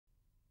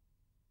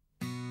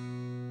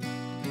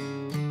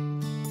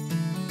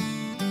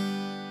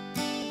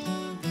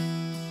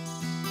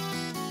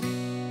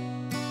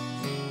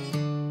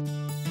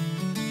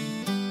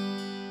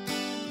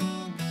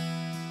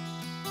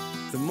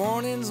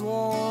morning's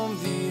warm,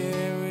 the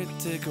air it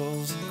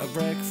tickles. A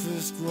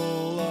breakfast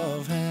roll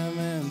of ham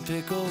and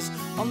pickles.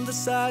 On the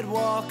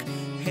sidewalk,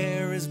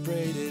 hair is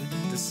braided.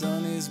 The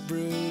sun is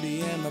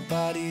broody and my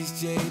body's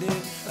jaded.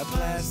 A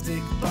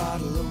plastic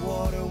bottle of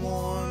water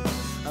warm.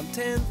 I'm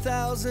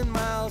 10,000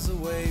 miles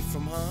away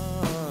from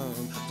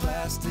home.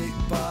 Plastic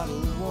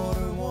bottle of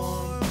water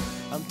warm.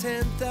 I'm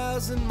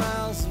 10,000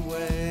 miles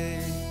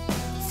away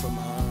from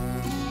home.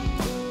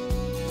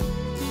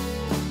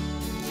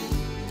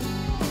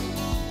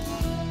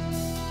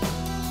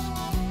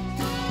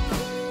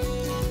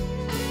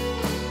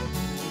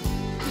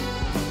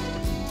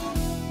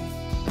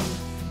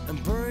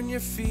 Burn your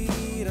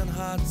feet on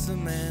hot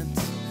cement.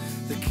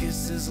 The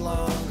kiss is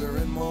longer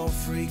and more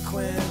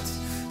frequent.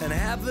 And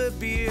have a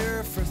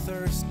beer for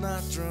thirst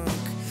not drunk.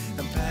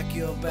 And pack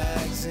your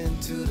bags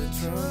into the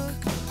trunk.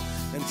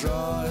 And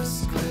draw a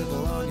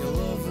scribble on your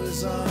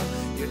lover's arm.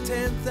 You're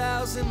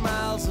 10,000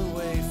 miles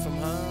away from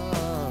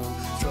home.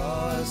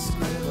 Draw a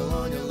scribble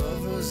on your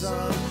lover's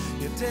arm.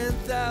 You're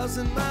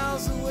 10,000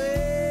 miles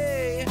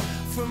away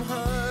from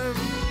home.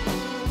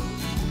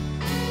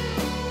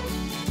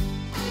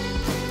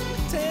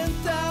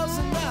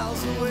 10,000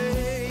 miles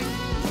away.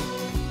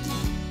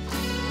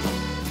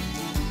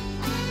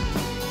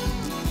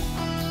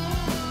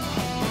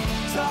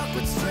 Talk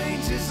with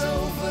strangers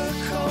over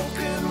coke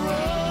and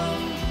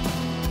rum.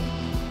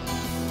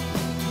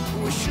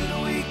 Where should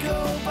we go,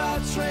 by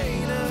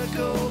train or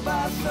go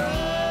by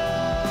thumb?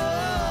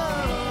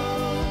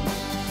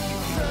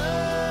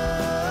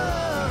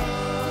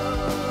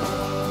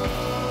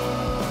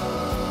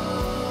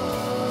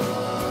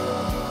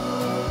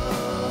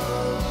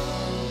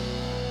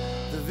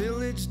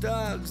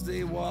 Dogs,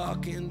 they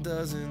walk in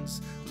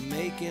dozens,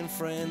 making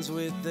friends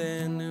with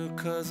their new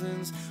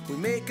cousins. We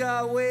make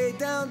our way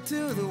down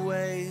to the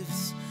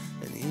waves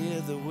and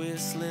hear the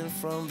whistling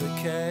from the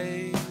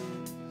caves.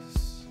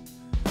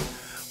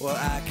 Well,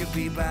 I could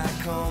be back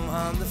home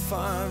on the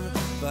farm,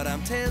 but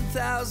I'm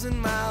 10,000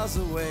 miles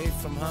away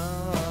from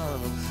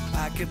home.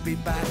 I could be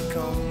back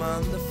home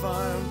on the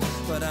farm,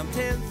 but I'm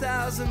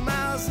 10,000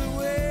 miles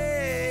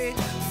away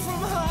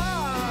from home.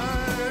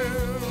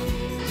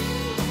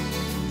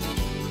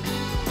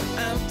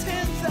 I'm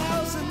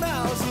 10,000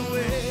 miles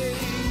away.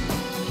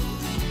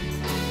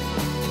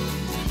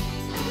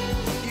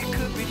 You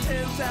could be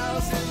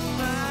 10,000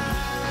 miles.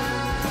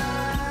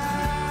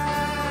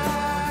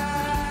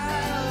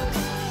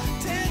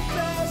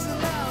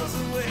 10,000 miles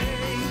away.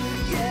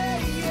 Yeah,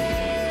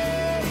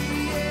 yeah,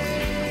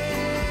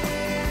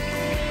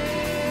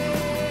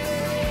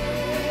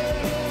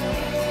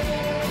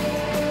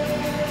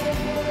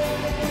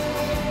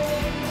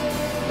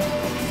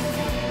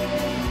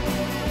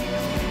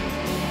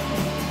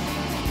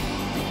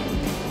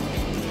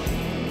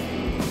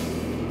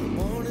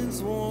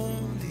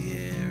 warm, the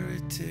air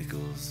it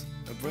tickles.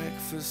 A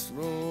breakfast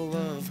roll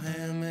of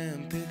ham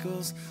and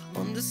pickles.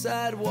 On the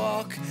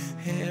sidewalk,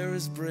 hair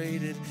is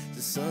braided.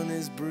 The sun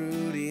is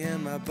broody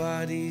and my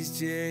body's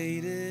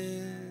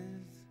jaded.